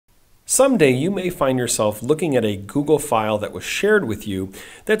Someday you may find yourself looking at a Google file that was shared with you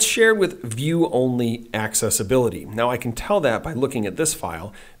that's shared with view-only accessibility. Now I can tell that by looking at this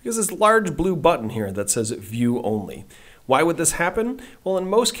file because this large blue button here that says view only. Why would this happen? Well, in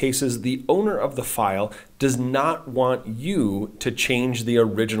most cases, the owner of the file does not want you to change the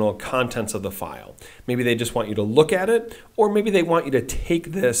original contents of the file. Maybe they just want you to look at it, or maybe they want you to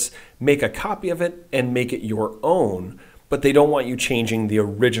take this, make a copy of it, and make it your own, but they don't want you changing the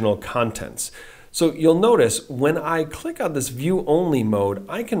original contents. So you'll notice when I click on this view only mode,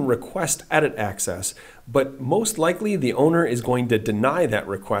 I can request edit access, but most likely the owner is going to deny that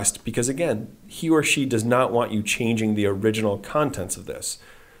request because again, he or she does not want you changing the original contents of this.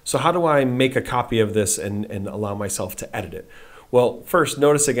 So how do I make a copy of this and allow myself to edit it? Well, first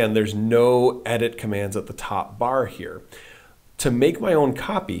notice again, there's no edit commands at the top bar here. To make my own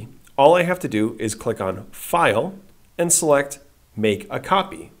copy, all I have to do is click on File and select Make a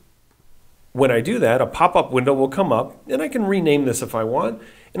Copy. When I do that, a pop-up window will come up and I can rename this if I want,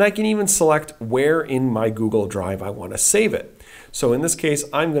 and I can even select where in my Google Drive I want to save it. So in this case,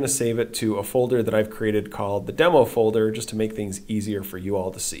 I'm going to save it to a folder that I've created called the demo folder just to make things easier for you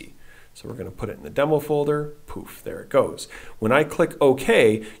all to see. So we're going to put it in the demo folder. Poof, there it goes. When I click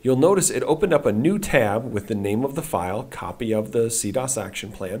OK, you'll notice it opened up a new tab with the name of the file, copy of the CDOS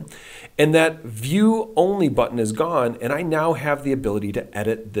action plan, and that view only button is gone, and I now have the ability to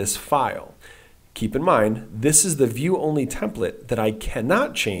edit this file. Keep in mind, this is the view only template that I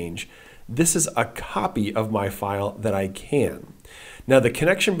cannot change. This is a copy of my file that I can. Now the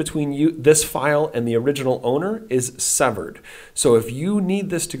connection between this file and the original owner is severed. So if you need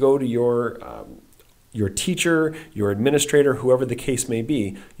this to go to your teacher, your administrator, whoever the case may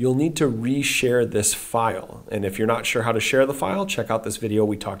be, you'll need to reshare this file. And if you're not sure how to share the file, check out this video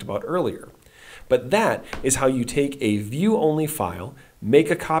we talked about earlier. But that is how you take a view-only file, make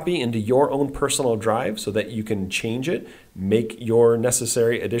a copy into your own personal drive so that you can change it, make your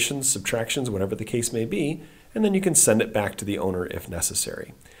necessary additions, subtractions, whatever the case may be, and then you can send it back to the owner if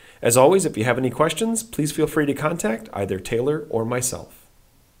necessary. As always, if you have any questions, please feel free to contact either Taylor or myself.